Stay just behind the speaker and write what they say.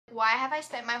why have I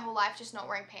spent my whole life just not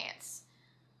wearing pants?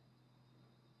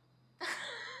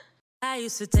 I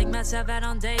used to take myself out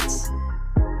on dates,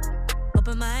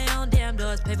 open my own damn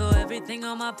doors, pay for everything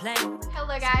on my plate.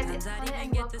 Hello guys, it's Conagh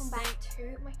and welcome back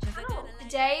to my channel.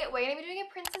 Today we're going to be doing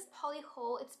a Princess Polly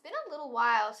haul. It's been a little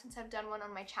while since I've done one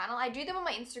on my channel. I do them on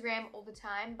my Instagram all the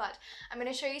time, but I'm going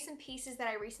to show you some pieces that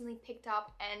I recently picked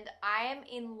up and I am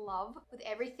in love with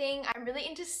everything. I'm really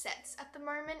into sets at the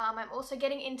moment. I'm also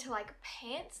getting into like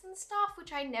pants and stuff,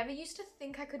 which I never used to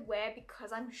think I could wear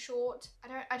because I'm short.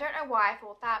 I don't know why I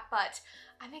thought that, but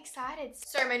I'm excited.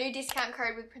 So my new discount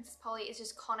code with Princess Polly is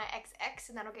just CONAHXX,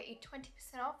 and that'll get you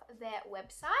 20% off their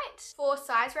website. For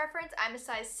size reference, I'm a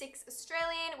size 6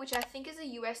 Australian, which I think is a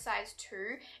US size 2,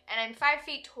 and I'm 5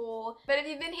 feet tall. But if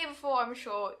you've been here before, I'm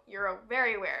sure you're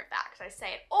very aware of that because I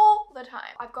say it all the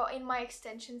time. I've got in my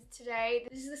extensions today.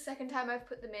 This is the second time I've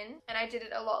put them in, and I did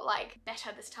it a lot like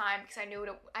better this time because I knew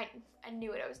what I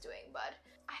knew what I was doing. But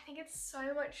I think it's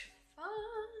so much fun.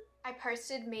 I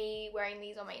posted me wearing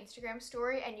these on my Instagram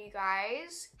story and you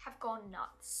guys have gone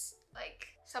nuts. Like,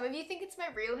 some of you think it's my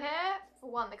real hair.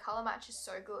 For one, the color match is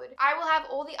so good. I will have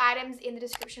all the items in the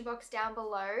description box down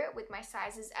below with my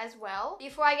sizes as well.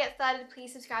 Before I get started,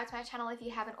 please subscribe to my channel if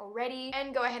you haven't already,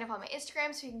 and go ahead and follow my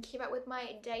Instagram so you can keep up with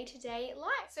my day-to-day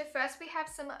life. So first we have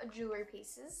some jewelry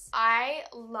pieces. I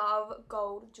love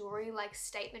gold jewelry, like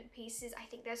statement pieces. I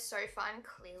think they're so fun,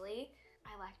 clearly.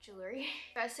 I like jewelry.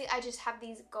 Firstly, I just have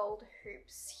these gold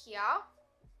hoops here.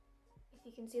 If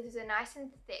you can see, these are nice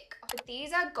and thick. But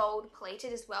these are gold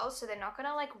plated as well, so they're not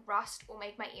gonna like rust or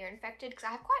make my ear infected because I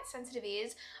have quite sensitive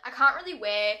ears. I can't really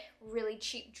wear really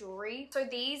cheap jewelry. So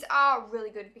these are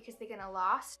really good because they're gonna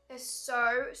last. They're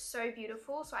so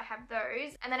beautiful. So I have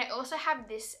those. And then I also have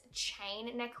this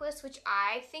chain necklace, which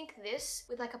I think this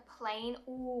with like a plain,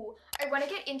 ooh, I want to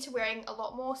get into wearing a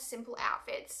lot more simple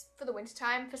outfits for the winter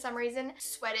time for some reason.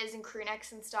 Sweaters and crew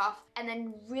necks and stuff, and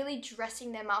then really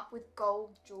dressing them up with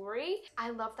gold jewelry. I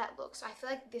love that look, so I feel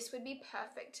like this would be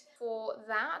perfect for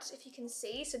that, if you can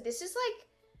see. So this is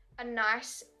like a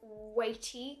nice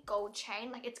weighty gold chain,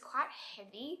 like it's quite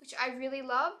heavy, which I really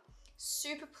love.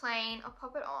 Super plain. I'll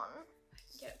pop it on. I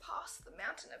can get it past the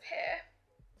mountain of hair.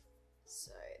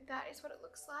 So that is what it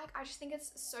looks like. I just think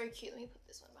it's so cute. Let me put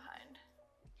this one behind.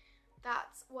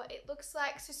 That's what it looks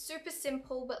like. So super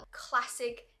simple but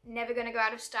classic, never gonna go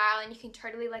out of style, and you can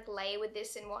totally like layer with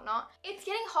this and whatnot. It's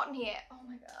getting hot in here. Oh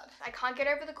my god. I can't get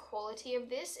over the quality of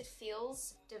this. It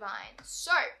feels divine.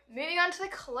 So moving on to the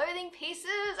clothing pieces.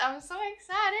 I'm so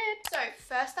excited. So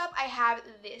first up, I have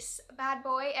this bad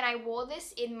boy, and I wore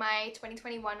this in my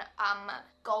 2021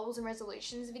 goals and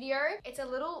resolutions video. It's a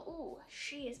little, ooh,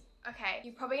 she is, okay.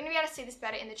 You're probably gonna be able to see this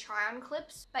better in the try on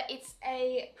clips, but it's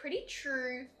a pretty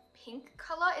true pink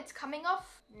color. It's coming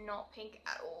off not pink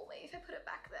at all. Maybe if I put it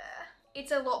back there.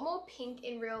 It's a lot more pink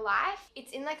in real life.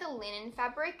 It's in like a linen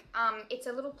fabric. It's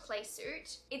a little play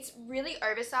suit. It's really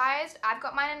oversized. I've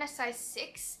got mine in a size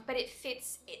 6, but it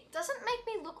fits. It doesn't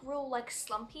make me look real like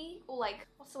slumpy or like,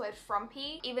 what's the word,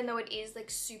 frumpy, even though it is like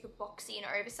super boxy and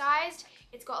oversized.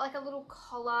 It's got like a little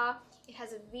collar. It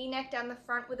has a V-neck down the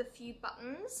front with a few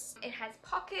buttons. It has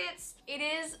pockets. It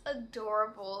is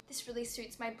adorable. This really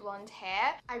suits my blonde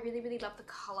hair. I really love the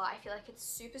color. I feel like it's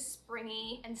super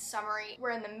springy and summery.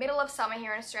 We're in the middle of summer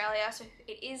here in Australia, so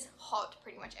it is hot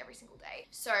pretty much every single day.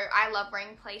 So I love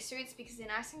wearing play suits because they're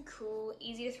nice and cool,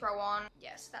 easy to throw on.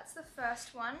 Yes, that's the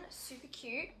first one. Super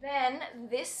cute. Then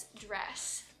this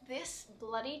dress. This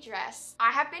bloody dress.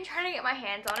 I have been trying to get my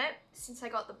hands on it since I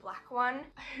got the black one.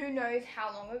 Who knows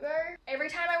how long ago. Every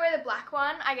time I wear the black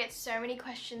one, I get so many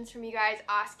questions from you guys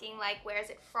asking like, where is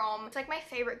it from? It's like my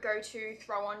favorite go-to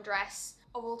throw-on dress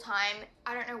of all time.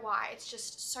 I don't know why. It's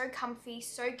just so comfy,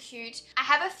 so cute. I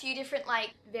have a few different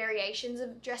like variations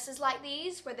of dresses like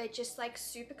these where they're just like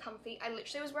super comfy. I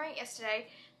literally was wearing it yesterday.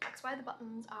 That's why the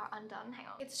buttons are undone. Hang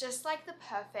on. It's just like the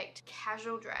perfect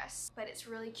casual dress, but it's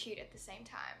really cute at the same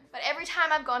time. But every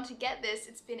time I've gone to get this,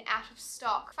 it's been out of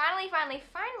stock. Finally,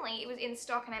 it was in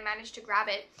stock and I managed to grab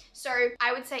it. So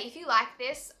I would say if you like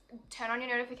this, turn on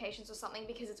your notifications or something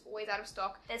because it's always out of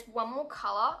stock. There's one more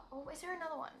color. Oh, is there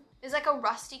another one? There's like a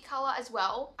rusty color as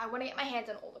well. I want to get my hands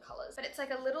on all the colors, but it's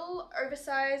like a little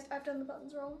oversized. I've done the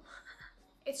buttons wrong.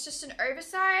 It's just an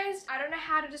oversized, I don't know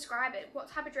how to describe it. What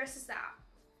type of dress is that?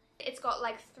 It's got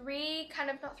like three,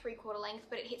 kind of not 3/4 length,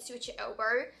 but it hits you at your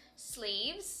elbow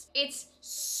sleeves. It's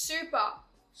super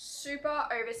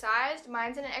oversized.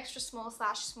 Mine's in an extra small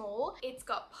 /small. It's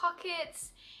got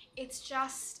pockets. It's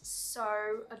just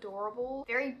so adorable.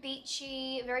 Very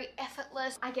beachy, very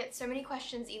effortless. I get so many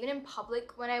questions even in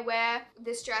public when I wear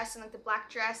this dress and like the black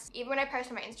dress. Even when I post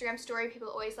on my Instagram story, people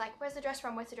are always like, where's the dress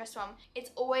from? Where's the dress from?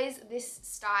 It's always this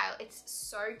style. It's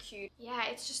so cute. Yeah,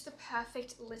 it's just the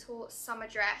perfect little summer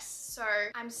dress. So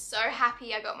I'm so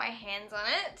happy I got my hands on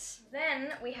it.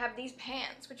 Then we have these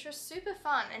pants, which are super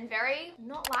fun and very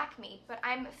not like me, but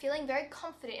I'm feeling very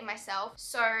confident in myself.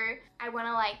 So I want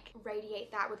to like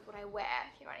radiate that with what I wear,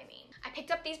 if you know what I mean. I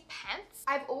picked up these pants.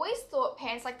 I've always thought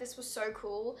pants like this was so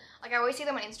cool. Like I always see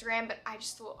them on Instagram, but I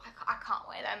just thought I can't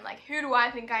wear them. Like who do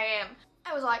I think I am?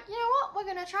 I was like, you know what?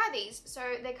 We're gonna try these. So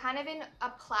they're kind of in a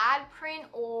plaid print,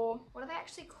 or what are they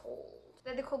actually called?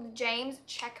 They're called the James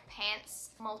Check Pants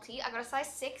Multi. I got a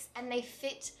size 6 and they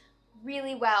fit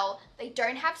really well. They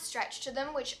don't have stretch to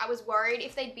them, which I was worried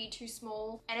if they'd be too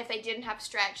small, and if they didn't have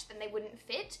stretch then they wouldn't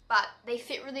fit, but they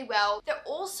fit really well. They're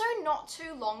also not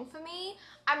too long for me.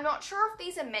 I'm not sure if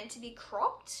these are meant to be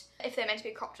cropped, if they're meant to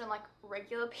be cropped on like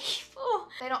regular people.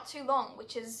 They're not too long,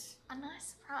 which is a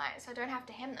nice surprise. I don't have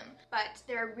to hem them, but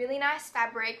they're a really nice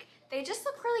fabric. They just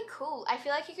look really cool. I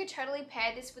feel like you could totally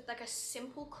pair this with like a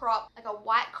simple crop, like a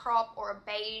white crop or a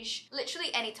beige, literally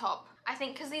any top. I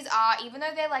think because these are, even though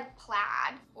they're like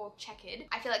plaid or checkered,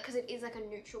 I feel like because it is like a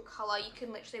neutral color, you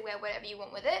can literally wear whatever you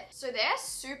want with it. So they're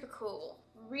super cool.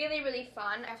 Really, really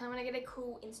fun. I definitely want to get a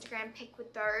cool Instagram pic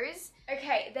with those.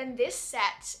 Okay, then this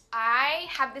set, I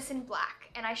have this in black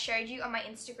and I showed you on my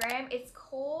Instagram. It's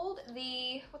called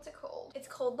the, what's it called? It's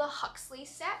called the Huxley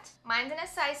set. Mine's in a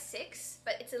size 6,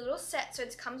 but it's a little set, so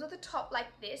it comes with a top like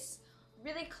this.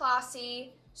 Really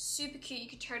classy, super cute. You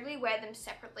could totally wear them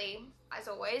separately as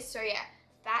always. So yeah,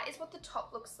 that is what the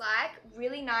top looks like.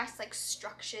 Really nice, like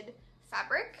structured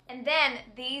fabric. And then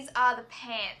these are the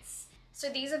pants. So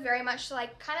these are very much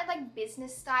like kind of like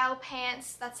business style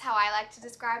pants. That's how I like to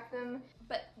describe them,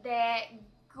 but they're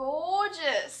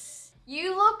gorgeous.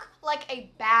 You look like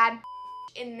a bad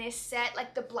in this set.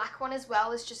 Like the black one as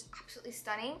well is just absolutely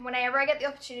stunning. Whenever I get the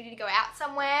opportunity to go out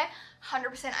somewhere,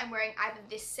 100% I'm wearing either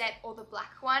this set or the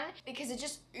black one, because it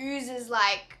just oozes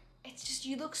like, it's just,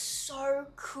 you look so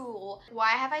cool. Why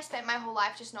have I spent my whole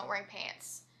life just not wearing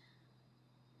pants?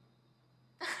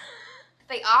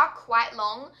 They are quite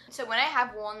long, so when I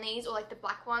have worn these, or like the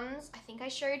black ones, I think I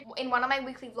showed in one of my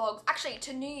weekly vlogs, actually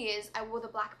to New Year's, I wore the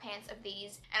black pants of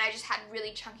these and I just had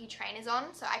really chunky trainers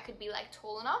on so I could be like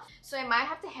tall enough. So I might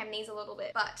have to hem these a little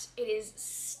bit, but it is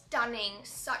stunning,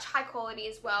 such high quality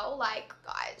as well. Like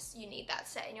guys, you need that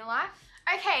set in your life.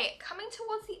 Okay, coming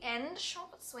towards the end, short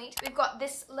but sweet, we've got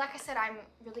this, like I said, I'm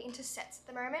really into sets at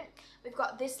the moment. We've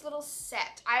got this little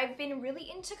set. I've been really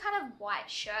into kind of white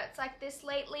shirts like this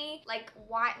lately, like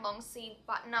white long sleeve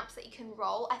button ups that you can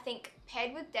roll. I think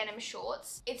paired with denim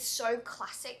shorts, it's so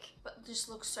classic, but just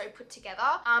looks so put together.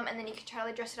 And then you can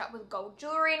totally dress it up with gold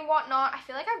jewelry and whatnot. I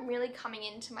feel like I'm really coming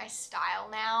into my style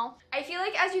now. I feel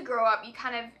like as you grow up, you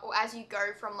kind of, or as you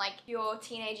go from like your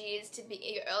teenage years to be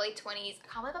your early 20s,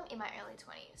 I can't believe I'm in my early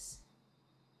 20s.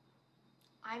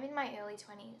 I'm in my early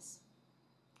 20s.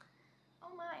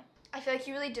 Oh my. I feel like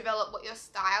you really develop what your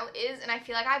style is, and I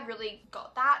feel like I've really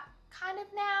got that kind of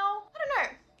now. I don't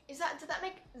know. Does that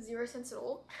make zero sense at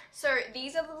all? So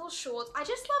these are the little shorts. I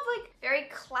just love like very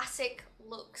classic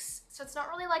looks. So it's not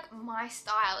really like my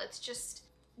style. It's just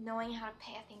knowing how to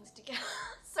pair things together.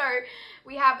 So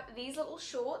we have these little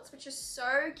shorts, which are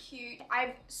so cute.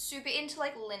 I'm super into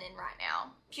like linen right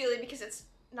now, purely because it's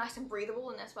nice and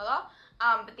breathable in this weather.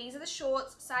 But these are the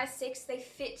shorts, size 6. They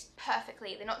fit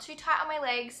perfectly. They're not too tight on my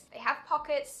legs. They have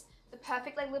pockets. The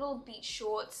perfect like little beach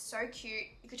shorts, so cute.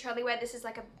 You could totally wear this as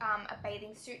like a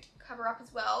bathing suit cover up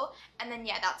as well. And then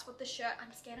yeah, that's what the shirt,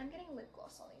 I'm scared I'm getting lip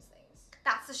gloss on these things.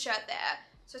 That's the shirt there.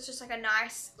 So it's just like a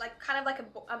nice, like kind of like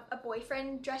a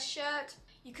boyfriend dress shirt.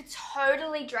 You could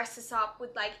totally dress this up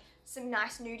with like some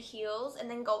nice nude heels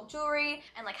and then gold jewelry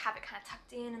and like have it kind of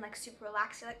tucked in and like super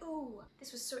relaxed. You're like, ooh,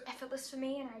 this was so effortless for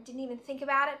me and I didn't even think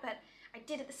about it, but I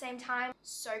did at the same time.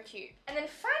 So cute. And then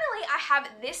finally I have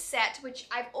this set, which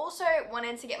I've also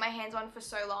wanted to get my hands on for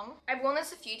so long. I've worn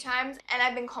this a few times and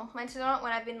I've been complimented on it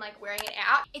when I've been like wearing it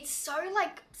out. It's so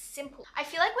like simple. I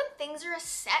feel like when things are a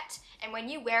set and when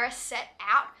you wear a set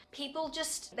out, people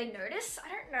just, they notice. I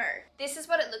don't know. This is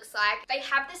what it looks like. They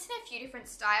have this in a few different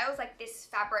styles, like this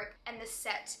fabric and the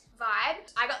set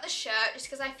vibe. I got the shirt just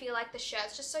because I feel like the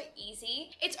shirt's just so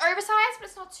easy. It's oversized, but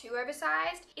it's not too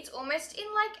oversized. It's almost in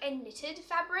like a knitted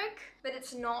fabric, but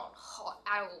it's not hot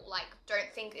at all. Like,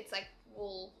 don't think it's like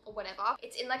wool or whatever.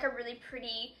 It's in like a really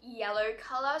pretty yellow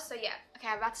color. So yeah. Okay,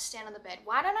 I'm about to stand on the bed.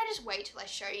 Why don't I just wait till I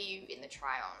show you in the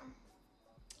try on?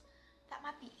 That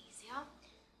might be easier.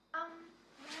 I'm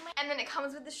wearing And then it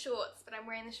comes with the shorts, but I'm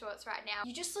wearing the shorts right now.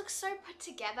 You just look so put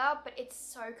together, but it's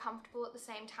so comfortable at the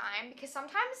same time, because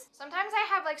sometimes I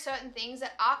have like certain things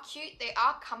that are cute, they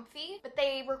are comfy, but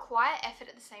they require effort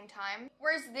at the same time.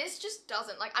 Whereas this just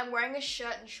doesn't. Like, I'm wearing a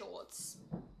shirt and shorts,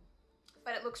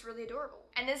 but it looks really adorable.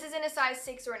 And this is in a size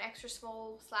 6 or an extra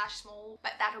small / small,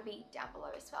 but that'll be down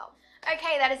below as well.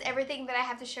 Okay, that is everything that I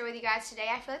have to share with you guys today.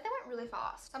 I feel like they went really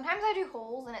fast. Sometimes I do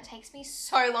hauls and it takes me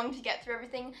so long to get through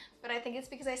everything, but I think it's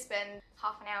because I spend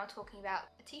half an hour talking about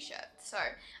a t-shirt. So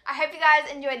I hope you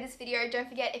guys enjoyed this video. Don't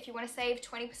forget, if you want to save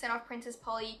 20% off Princess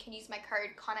Polly, you can use my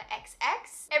code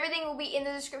CONAHXX. Everything will be in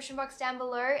the description box down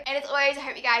below. And as always, I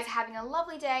hope you guys are having a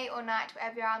lovely day or night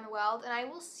wherever you are in the world, and I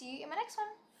will see you in my next one.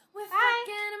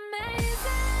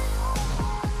 Bye!